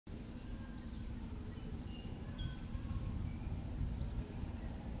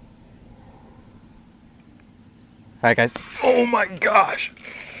right, guys. Oh my gosh.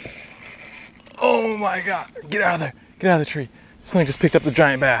 Oh my God. Get out of there. Get out of the tree. This thing just picked up the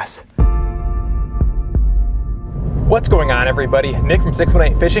giant bass. What's going on, everybody? Nick from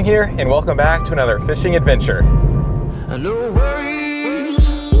 618 Fishing here, and welcome back to another fishing adventure. No worries,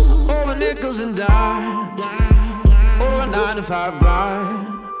 all the nickels and dimes, or a 9 to 5 grind.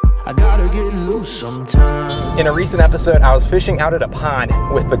 I gotta get loose sometime. In a recent episode, I was fishing out at a pond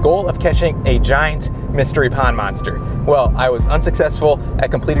with the goal of catching a giant mystery pond monster. Well, I was unsuccessful at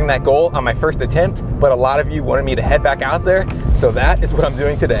completing that goal on my first attempt, but a lot of you wanted me to head back out there, so that is what I'm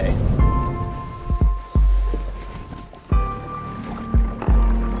doing today.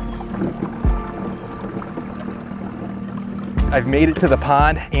 I've made it to the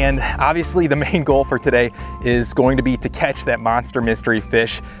pond, and obviously the main goal for today is going to be to catch that monster mystery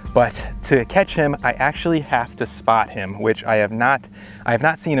fish. But to catch him, I actually have to spot him, which I have not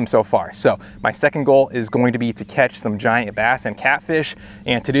seen him so far. So my second goal is going to be to catch some giant bass and catfish,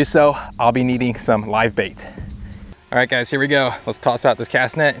 and to do so, I'll be needing some live bait. All right, guys, here we go. Let's toss out this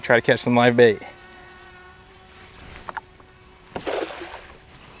cast net and try to catch some live bait.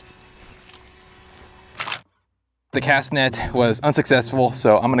 The cast net was unsuccessful,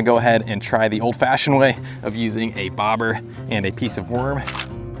 so I'm gonna go ahead and try the old-fashioned way of using a bobber and a piece of worm.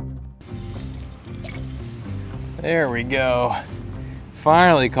 There we go.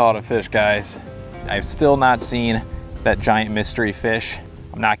 Finally caught a fish, guys. I've still not seen that giant mystery fish.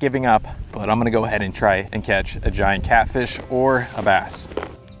 I'm not giving up, but I'm gonna go ahead and try and catch a giant catfish or a bass.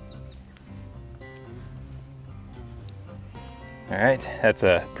 All right, that's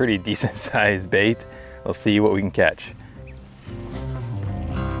a pretty decent sized bait. Let's see what we can catch.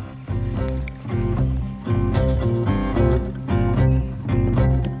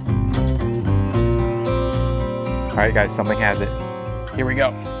 All right, guys, something has it. Here we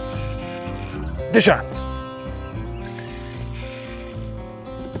go. Fish on.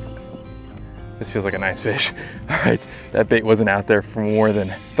 This feels like a nice fish. All right, that bait wasn't out there for more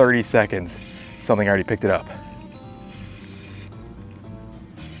than 30 seconds. Something already picked it up.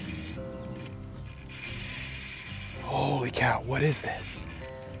 Holy cow, what is this?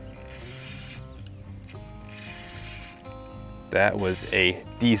 That was a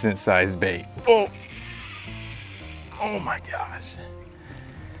decent sized bait. Oh, oh my gosh.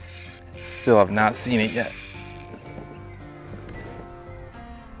 Still have not seen it yet.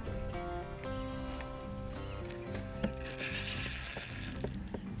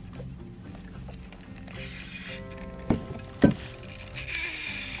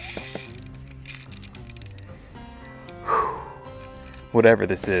 Whatever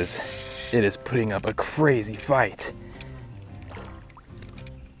this is, it is putting up a crazy fight.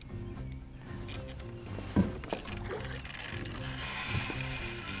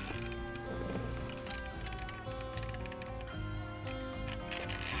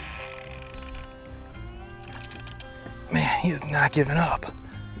 Man, he is not giving up.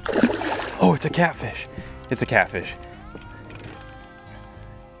 Oh, it's a catfish. It's a catfish.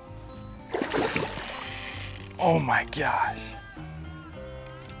 Oh my gosh.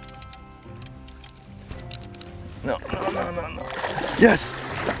 No, no, no, no, no. Yes,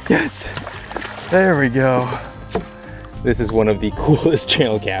 yes, there we go. This is one of the coolest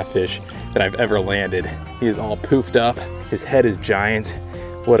channel catfish that I've ever landed. He is all poofed up. His head is giant.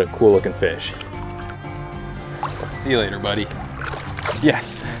 What a cool looking fish. See you later, buddy.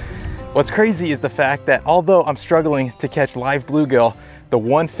 Yes. What's crazy is the fact that although I'm struggling to catch live bluegill, the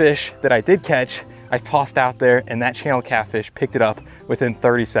one fish that I did catch, I tossed out there, and that channel catfish picked it up within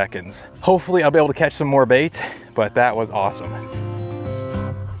 30 seconds. Hopefully I'll be able to catch some more bait, but that was awesome.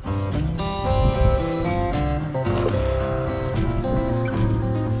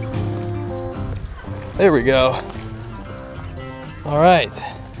 There we go. All right,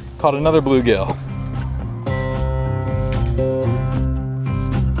 caught another bluegill.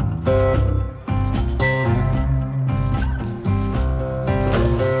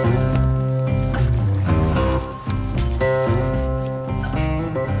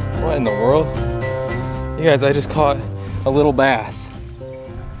 What in the world? You guys, I just caught a little bass.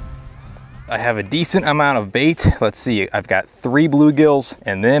 I have a decent amount of bait. Let's see, I've got 3 bluegills,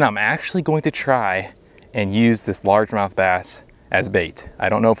 and then I'm actually going to try and use this largemouth bass as bait. I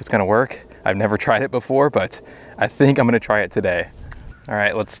don't know if it's gonna work. I've never tried it before, but I think I'm gonna try it today. All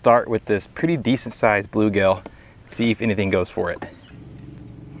right, let's start with this pretty decent sized bluegill, see if anything goes for it.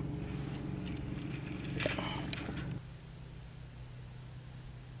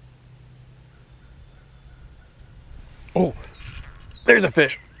 Oh, there's a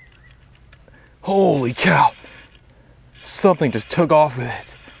fish. Holy cow. Something just took off with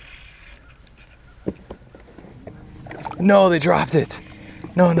it. No, they dropped it.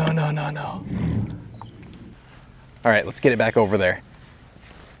 No, no, no, no, no. All right, let's get it back over there.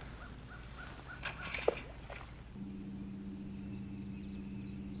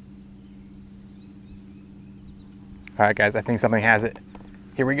 All right, guys, I think something has it.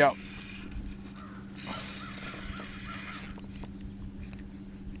 Here we go.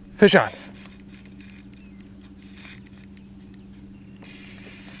 Fish on.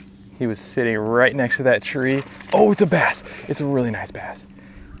 He was sitting right next to that tree. Oh, it's a bass. It's a really nice bass.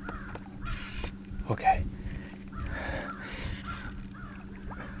 Okay.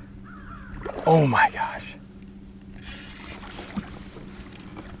 Oh my gosh.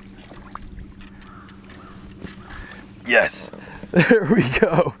 Yes, there we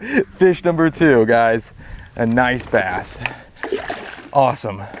go. Fish number 2, guys. A nice bass.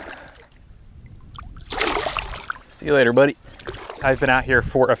 Awesome. See you later, buddy. I've been out here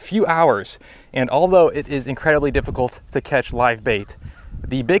for a few hours, and although it is incredibly difficult to catch live bait,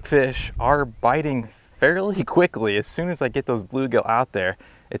 the big fish are biting fairly quickly. As soon as I get those bluegill out there,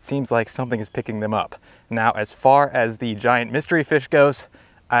 it seems like something is picking them up. Now, as far as the giant mystery fish goes,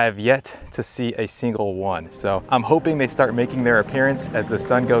 I have yet to see a single one. So I'm hoping they start making their appearance as the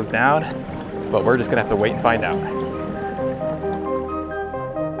sun goes down, but we're just gonna have to wait and find out.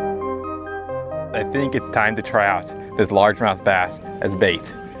 I think it's time to try out this largemouth bass as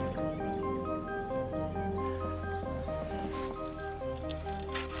bait.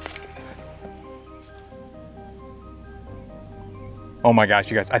 Oh my gosh,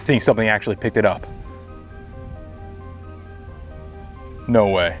 you guys, I think something actually picked it up. No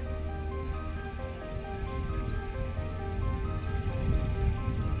way.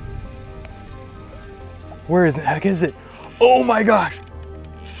 Where the heck is it? Oh my gosh.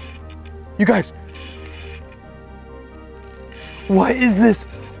 You guys. What is this?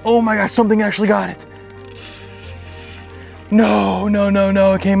 Oh my gosh, something actually got it. No, no, no,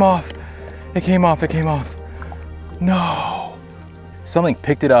 no, it came off. It came off, it came off. No. Something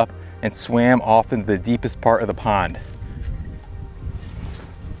picked it up and swam off into the deepest part of the pond.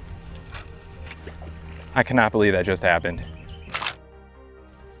 I cannot believe that just happened.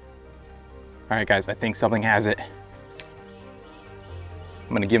 All right, guys, I think something has it.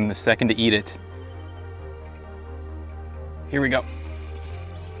 I'm gonna give him a second to eat it. Here we go.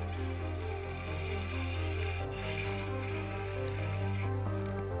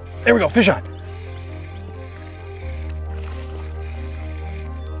 There we go, fish on.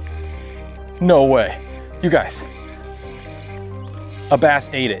 No way. You guys, a bass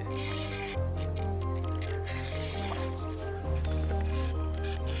ate it.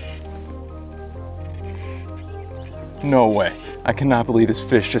 No way. I cannot believe this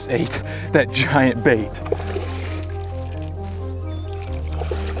fish just ate that giant bait.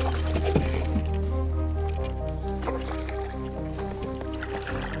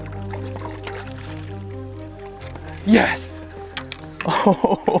 Yes!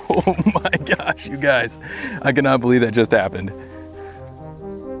 Oh my gosh, you guys. I cannot believe that just happened.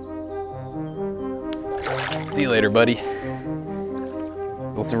 See you later, buddy.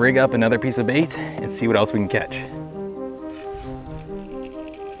 Let's rig up another piece of bait and see what else we can catch.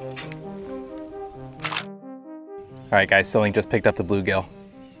 All right, guys, Silling just picked up the bluegill. All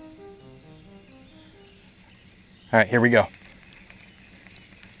right, here we go.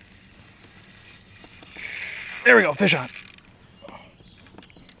 There we go, fish on.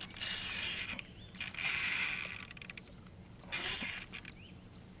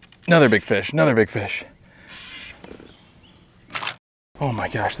 Another big fish, another big fish. Oh my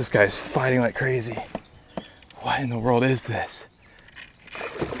gosh, this guy's fighting like crazy. What in the world is this?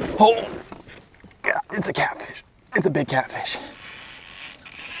 Oh, God, it's a catfish. It's a big catfish.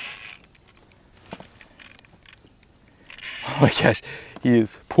 Oh my gosh, he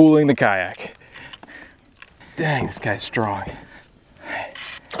is pulling the kayak. Dang, this guy's strong.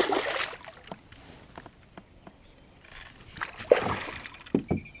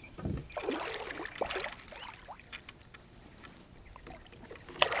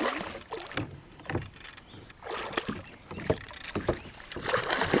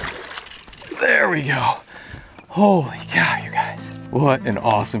 There we go. Holy cow, you guys. What an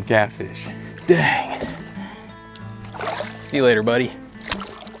awesome catfish. Dang. See you later, buddy.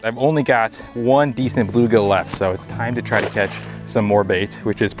 I've only got one decent bluegill left, so it's time to try to catch some more bait,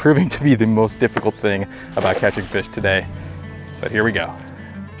 which is proving to be the most difficult thing about catching fish today. But here we go.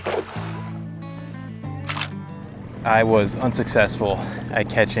 I was unsuccessful at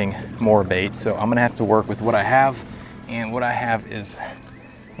catching more bait, so I'm gonna have to work with what I have, and what I have is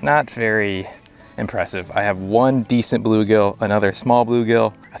not very impressive. I have one decent bluegill, another small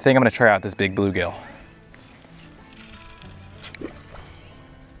bluegill. I think I'm gonna try out this big bluegill.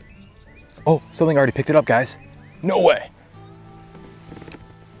 Oh, something already picked it up, guys. No way.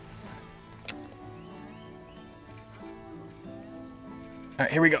 All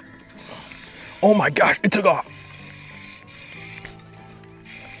right, here we go. Oh my gosh, it took off.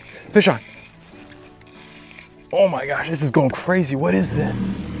 Fish on. Oh my gosh, this is going crazy. What is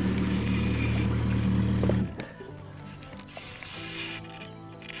this?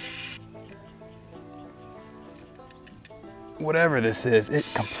 Whatever this is, it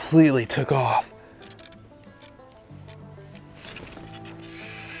completely took off.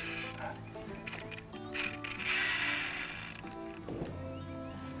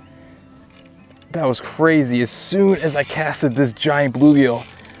 That was crazy. As soon as I casted this giant bluegill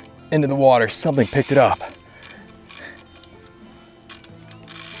into the water, something picked it up.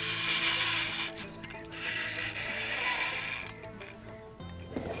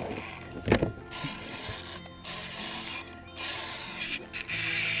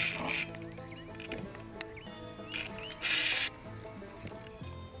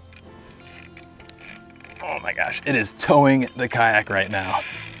 Oh my gosh, it is towing the kayak right now.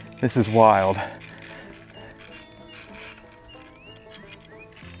 This is wild.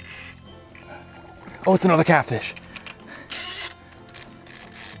 Oh, it's another catfish.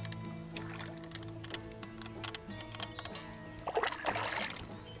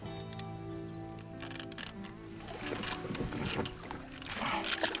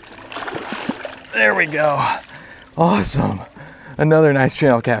 There we go. Awesome. Another nice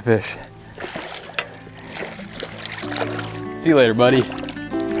channel catfish. See you later, buddy.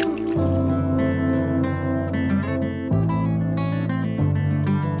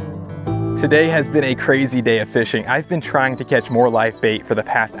 Today has been a crazy day of fishing. I've been trying to catch more live bait for the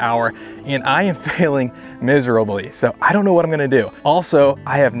past hour and I am failing miserably. So I don't know what I'm gonna do. Also,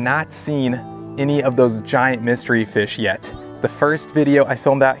 I have not seen any of those giant mystery fish yet. The first video I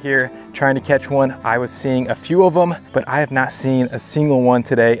filmed out here trying to catch one, I was seeing a few of them, but I have not seen a single one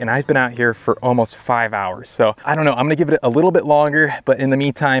today and I've been out here for almost 5 hours. So I don't know, I'm gonna give it a little bit longer, but in the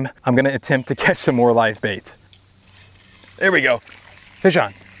meantime, I'm gonna attempt to catch some more live bait. There we go, fish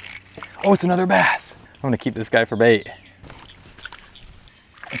on. Oh, it's another bass. I'm gonna keep this guy for bait.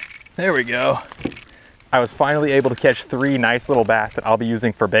 There we go. I was finally able to catch 3 nice little bass that I'll be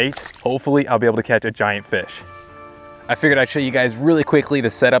using for bait. Hopefully I'll be able to catch a giant fish. I figured I'd show you guys really quickly the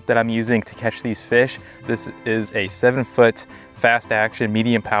setup that I'm using to catch these fish. This is a 7-foot fast action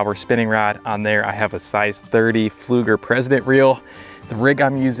medium power spinning rod. On there I have a size 30 Fluger President reel. The rig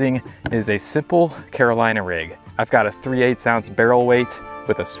I'm using is a simple Carolina rig. I've got a 3/8 ounce barrel weight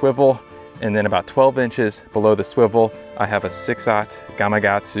with a swivel, and then about 12 inches below the swivel, I have a 6/0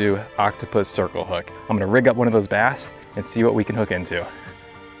 Gamakatsu octopus circle hook. I'm gonna rig up one of those bass and see what we can hook into.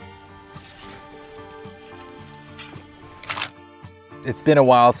 It's been a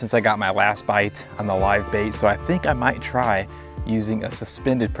while since I got my last bite on the live bait, so I think I might try using a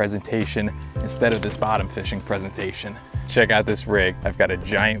suspended presentation instead of this bottom fishing presentation. Check out this rig. I've got a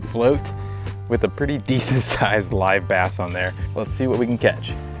giant float with a pretty decent sized live bass on there. Let's see what we can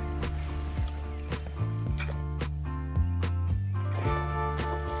catch.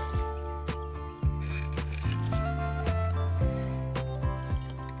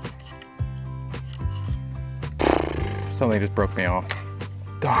 Something just broke me off.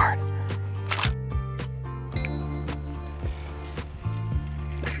 Darn.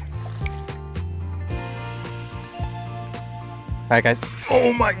 All right, guys.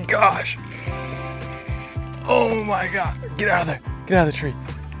 Oh my gosh. Oh my God. Get out of there. Get out of the tree.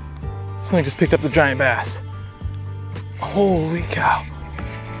 Something just picked up the giant bass. Holy cow.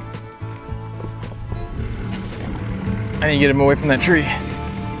 I need to get him away from that tree.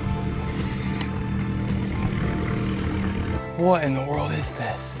 What in the world is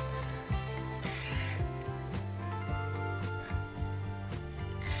this?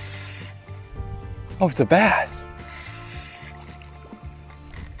 Oh, it's a bass.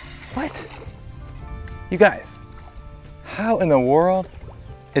 What? You guys, how in the world?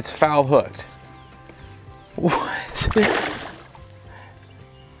 It's foul hooked. What?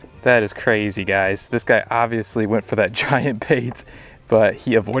 That is crazy, guys. This guy obviously went for that giant bait, but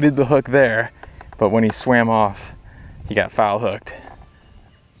he avoided the hook there. But when he swam off, he got foul hooked.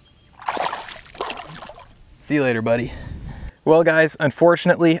 See you later, buddy. Well guys,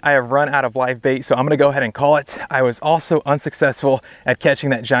 unfortunately I have run out of live bait, so I'm gonna go ahead and call it. I was also unsuccessful at catching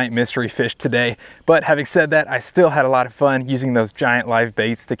that giant mystery fish today, but having said that, I still had a lot of fun using those giant live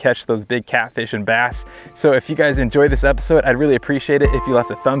baits to catch those big catfish and bass. So if you guys enjoyed this episode, I'd really appreciate it if you left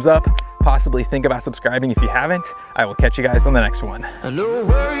a thumbs up, possibly think about subscribing if you haven't. I will catch you guys on the next one. No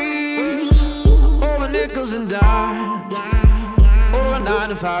worries, over nickels and dimes, or a 9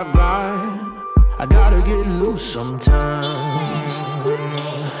 to 5 grind. I gotta get loose sometimes.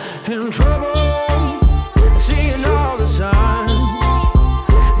 And